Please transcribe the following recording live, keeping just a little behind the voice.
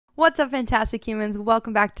What's up, fantastic humans?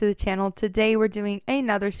 Welcome back to the channel. Today we're doing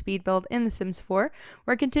another speed build in The Sims 4.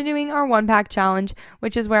 We're continuing our one pack challenge,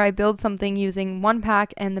 which is where I build something using one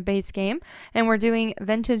pack and the base game. And we're doing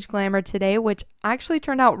Vintage Glamour today, which actually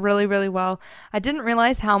turned out really well. I didn't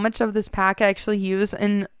realize how much of this pack I actually use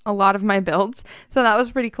in a lot of my builds, so that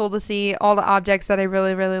was pretty cool to see all the objects that I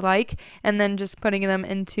really like and then just putting them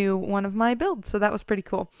into one of my builds. So that was pretty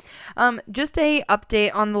cool. Just a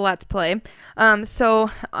update on the Let's Play. So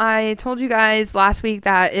I told you guys last week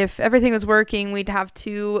that if everything was working, we'd have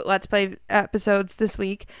 2 Let's Play episodes this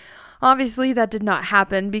week. Obviously that did not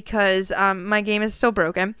happen because my game is still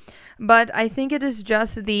broken, but I think it is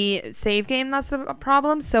just the save game that's the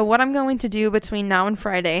problem. So what I'm going to do between now and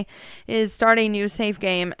Friday is start a new save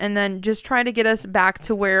game and then just try to get us back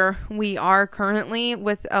to where we are currently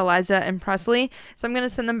with Eliza and Presley. So I'm going to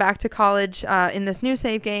send them back to college in this new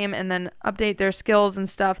save game and then update their skills and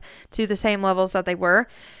stuff to the same levels that they were.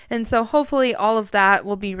 And so hopefully all of that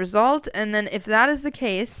will be resolved. And then if that is the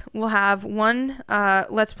case, we'll have one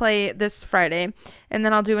Let's Play this Friday, and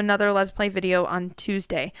then I'll do another Let's Play video on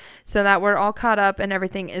Tuesday, so that we're all caught up and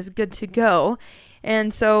everything is good to go.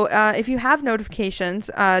 And so if you have notifications,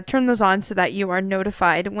 turn those on so that you are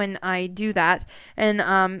notified when I do that.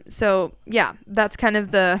 And so yeah, that's kind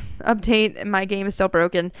of the update. My game is still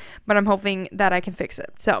broken, but I'm hoping that I can fix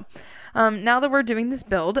it. So now that we're doing this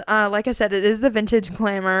build, like I said, it is the Vintage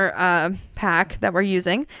Glamour pack that we're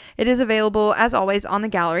using. It is available as always on the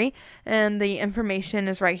gallery, and the information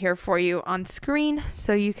is right here for you on screen,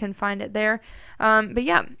 so you can find it there. But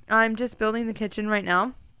yeah, I'm just building the kitchen right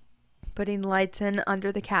now, putting lights in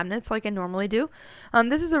under the cabinets like I normally do.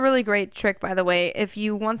 This is a really great trick, by the way, if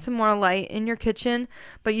you want some more light in your kitchen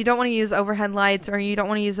but you don't want to use overhead lights, or you don't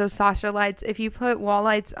want to use those saucer lights. If you put wall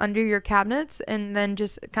lights under your cabinets and then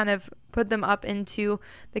just kind of put them up into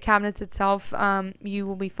the cabinets itself, you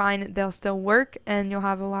will be fine. They'll still work and you'll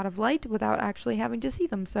have a lot of light without actually having to see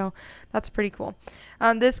them. So that's pretty cool.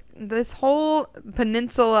 This whole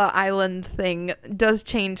peninsula island thing does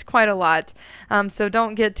change quite a lot, so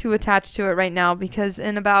don't get too attached to it right now, because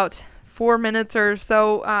in about 4 minutes or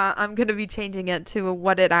so, I'm going to be changing it to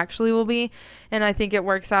what it actually will be, and I think it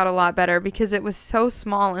works out a lot better because it was so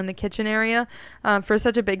small in the kitchen area. For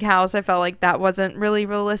such a big house, I felt like that wasn't really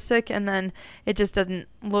realistic, and then it just doesn't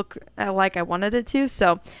look like I wanted it to,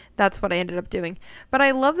 so that's what I ended up doing. But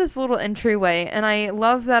I love this little entryway, and I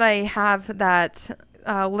love that I have that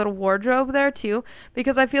little wardrobe there too,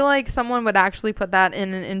 because I feel like someone would actually put that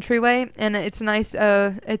in an entryway, and it's nice.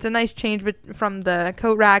 It's a nice change from the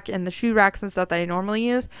coat rack and the shoe racks and stuff that I normally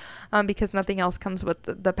use, because nothing else comes with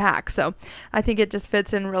the pack. So I think it just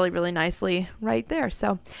fits in really nicely right there.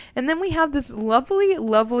 So, and then we have this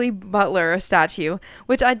lovely butler statue,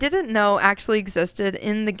 which I didn't know actually existed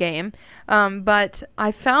in the game, but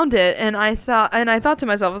I found it and I thought to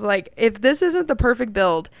myself, I was like, if this isn't the perfect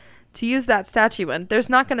build to use that statue in, there's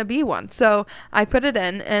not going to be one. So I put it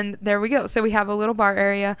in, and there we go. So we have a little bar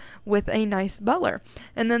area with a nice butler.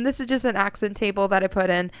 And then this is just an accent table that I put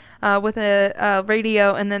in with a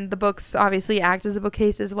radio, and then the books obviously act as a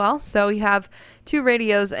bookcase as well. So you have 2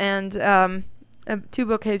 radios and 2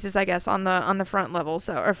 bookcases, I guess, on the front level,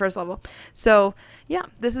 or first level. So yeah,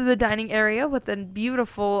 this is the dining area with a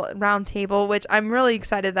beautiful round table, which I'm really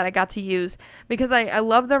excited that I got to use, because I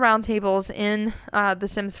love the round tables in The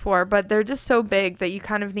Sims 4, but they're just so big that you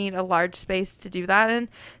kind of need a large space to do that in.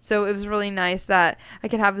 So it was really nice that I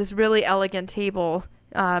could have this really elegant table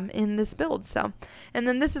in this build. So, and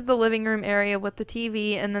then this is the living room area with the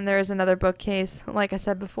TV, and then there is another bookcase like I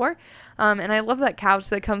said before, and I love that couch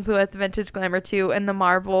that comes with Vintage Glamour too, and the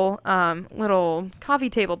marble little coffee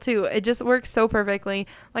table too. It just works so perfectly.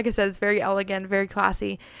 Like I said, it's very elegant, very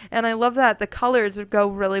classy, and I love that the colors go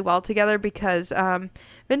really well together, because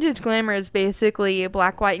Vintage Glamour is basically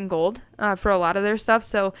black, white, and gold for a lot of their stuff.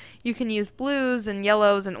 So you can use blues and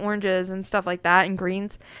yellows and oranges and stuff like that, and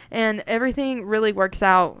greens, and everything really works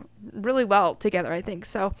out really well together, I think.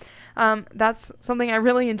 So that's something I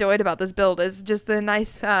really enjoyed about this build, is just the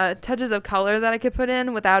nice touches of color that I could put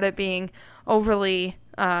in without it being overly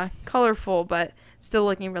colorful, but still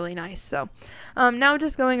looking really nice. So now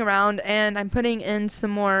just going around, and I'm putting in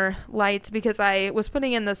some more lights, because I was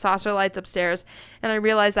putting in the saucer lights upstairs and I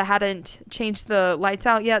realized I hadn't changed the lights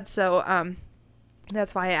out yet. So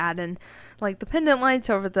that's why I add in like the pendant lights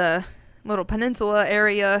over the little peninsula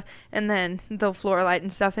area, and then the floor light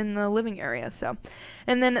and stuff in the living area. So,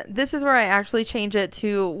 and then this is where I actually change it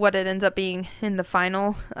to what it ends up being in the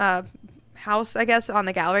final house, I guess, on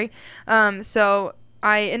the gallery. So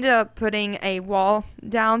I ended up putting a wall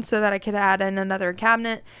down so that I could add in another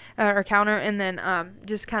cabinet or counter, and then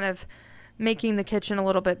just kind of making the kitchen a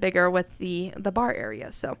little bit bigger with the bar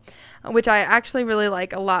area. So, which I actually really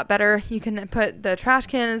like a lot better. You can put the trash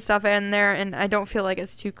can and stuff in there, and I don't feel like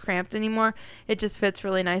it's too cramped anymore. It just fits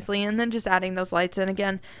really nicely. And then just adding those lights in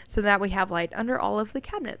again so that we have light under all of the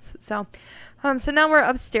cabinets. So now we're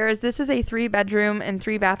upstairs. This is a 3-bedroom and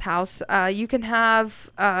 3-bath house. You can have,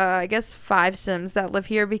 I guess, 5 Sims that live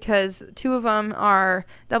here because 2 of them are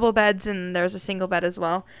double beds and there's a single bed as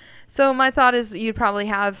well. So my thought is you'd probably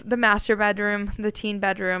have the master bedroom, the teen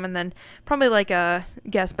bedroom, and then probably like a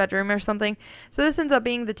guest bedroom or something. So this ends up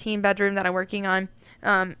being the teen bedroom that I'm working on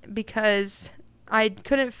because I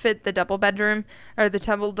couldn't fit the double bedroom or the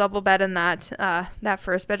double bed in that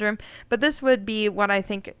first bedroom. But this would be what I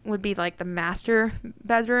think would be like the master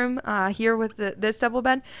bedroom here with this double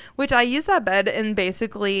bed, which I use that bed in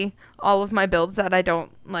basically all of my builds that I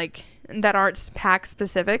don't like, that aren't pack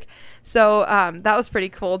specific. So that was pretty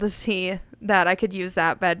cool to see that I could use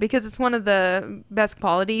that bed because it's one of the best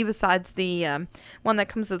quality besides the one that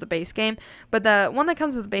comes with the base game. But the one that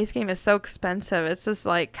comes with the base game is so expensive. It's just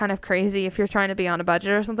like kind of crazy if you're trying to be on a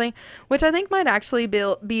budget or something, which I think might actually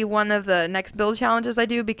be one of the next build challenges I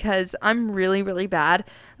do because I'm really, really bad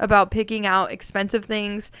about picking out expensive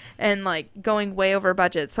things and like going way over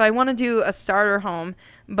budget. So I want to do a starter home,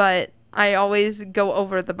 but I always go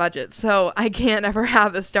over the budget, so I can't ever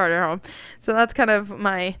have a starter home. So that's kind of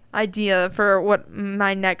my idea for what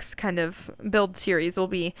my next kind of build series will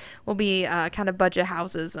be kind of budget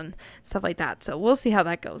houses and stuff like that. So we'll see how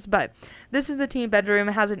that goes. But this is the teen bedroom.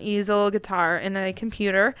 It has an easel, guitar, and a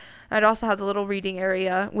computer. It also has a little reading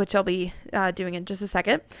area, which I'll be doing in just a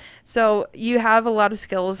second. So you have a lot of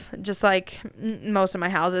skills, just like most of my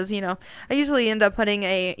houses. You know, I usually end up putting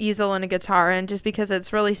a easel and a guitar in just because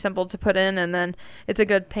it's really simple to put in, and then it's a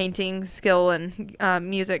good painting skill and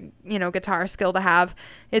music, guitar skill to have.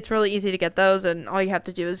 It's really easy to get those, and all you have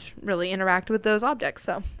to do is really interact with those objects.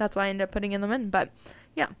 So that's why I end up putting them in. But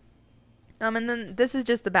yeah. And then this is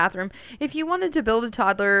just the bathroom. If you wanted to build a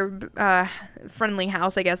toddler friendly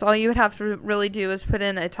house, I guess all you would have to really do is put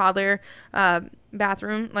in a toddler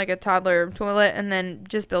bathroom, like a toddler toilet, and then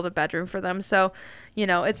just build a bedroom for them. So,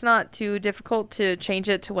 it's not too difficult to change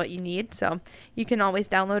it to what you need. So you can always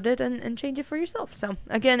download it and change it for yourself. So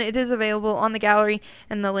again, it is available on the gallery,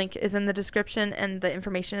 and the link is in the description, and the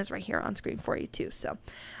information is right here on screen for you too. So,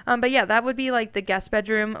 but yeah, that would be like the guest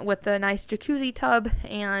bedroom with the nice jacuzzi tub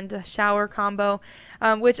and shower combo,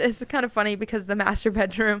 which is kind of funny because the master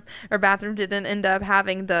bedroom or bathroom didn't end up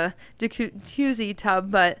having the jacuzzi tub,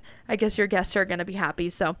 but I guess your guests are going to be happy,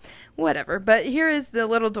 so whatever. But here is the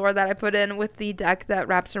little door that I put in with the deck that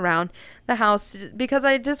wraps around the house because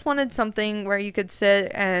I just wanted something where you could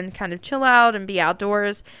sit and kind of chill out and be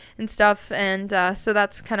outdoors and stuff, and so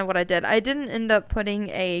that's kind of what I did. I didn't end up putting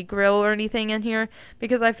a grill or anything in here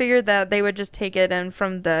because I figured that they would just take it in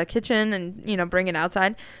from the kitchen and bring it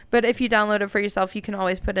outside. But if you download it for yourself, you can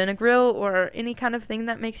always put in a grill or any kind of thing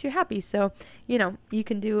that makes you happy. So you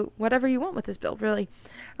can do whatever you want with this build, really.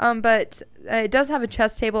 But it does have a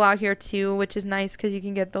chess table out here too, which is nice because you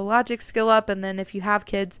can get the logic skill up, and then if you have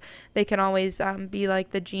kids, they can always be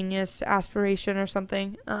like the genius aspiration or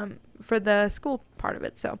something for the school part of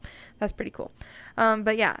it. So that's pretty cool.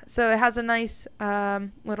 But yeah, so it has a nice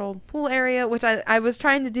little pool area, which I was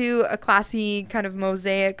trying to do a classy kind of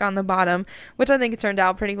mosaic on the bottom, which I think it turned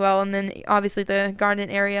out pretty well. And then obviously the garden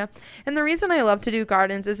area. And the reason I love to do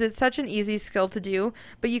gardens is it's such an easy skill to do,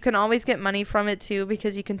 but you can always get money from it too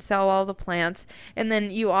because you can sell all the plants. And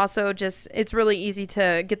then you also it's really easy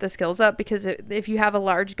to get the skills up because if you have a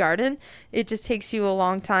large garden, it just takes you a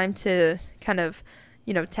long time to kind of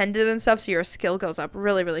tend it and stuff, so your skill goes up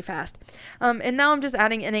really, really fast. And now I'm just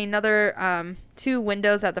adding in another 2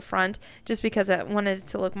 windows at the front just because I wanted it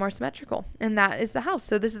to look more symmetrical, and that is the house.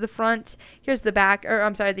 So this is the front, here's the back, or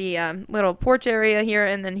I'm sorry, the little porch area here,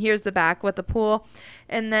 and then here's the back with the pool.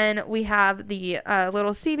 And then we have the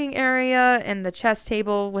little seating area and the chess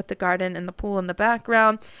table with the garden and the pool in the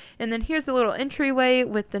background. And then here's the little entryway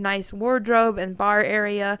with the nice wardrobe and bar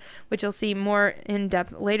area, which you'll see more in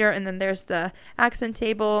depth later. And then there's the accent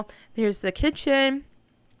table. Here's the kitchen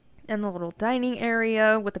and the little dining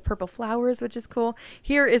area with the purple flowers, which is cool.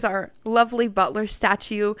 Here is our lovely butler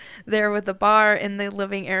statue there with the bar in the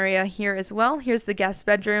living area here as well. Here's the guest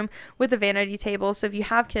bedroom with the vanity table. So if you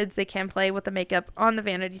have kids, they can play with the makeup on the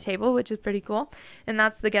vanity table, which is pretty cool. And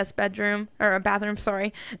that's the guest bedroom, or a bathroom,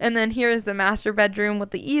 sorry. And then here is the master bedroom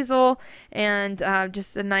with the easel and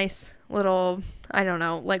just a nice little, I don't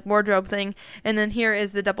know, like wardrobe thing. And then here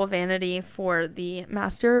is the double vanity for the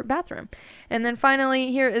master bathroom. And then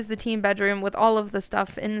finally, here is the teen bedroom with all of the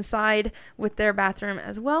stuff inside with their bathroom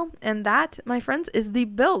as well. And that, my friends, is the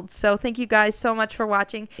build. So thank you guys so much for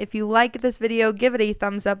watching. If you like this video, give it a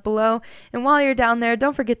thumbs up below. And while you're down there,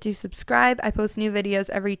 don't forget to subscribe. I post new videos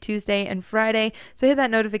every Tuesday and Friday. So hit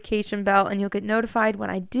that notification bell and you'll get notified when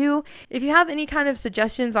I do. If you have any kind of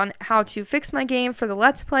suggestions on how to fix my game for the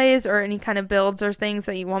Let's Plays or any kind of builds or things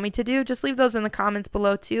that you want me to do, just leave those in the comments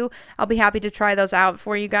below too. I'll be happy to try those out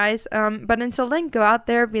for you guys. But until then, go out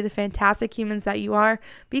there, be the fantastic humans that you are,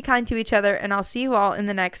 be kind to each other, and I'll see you all in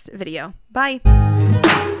the next video. Bye!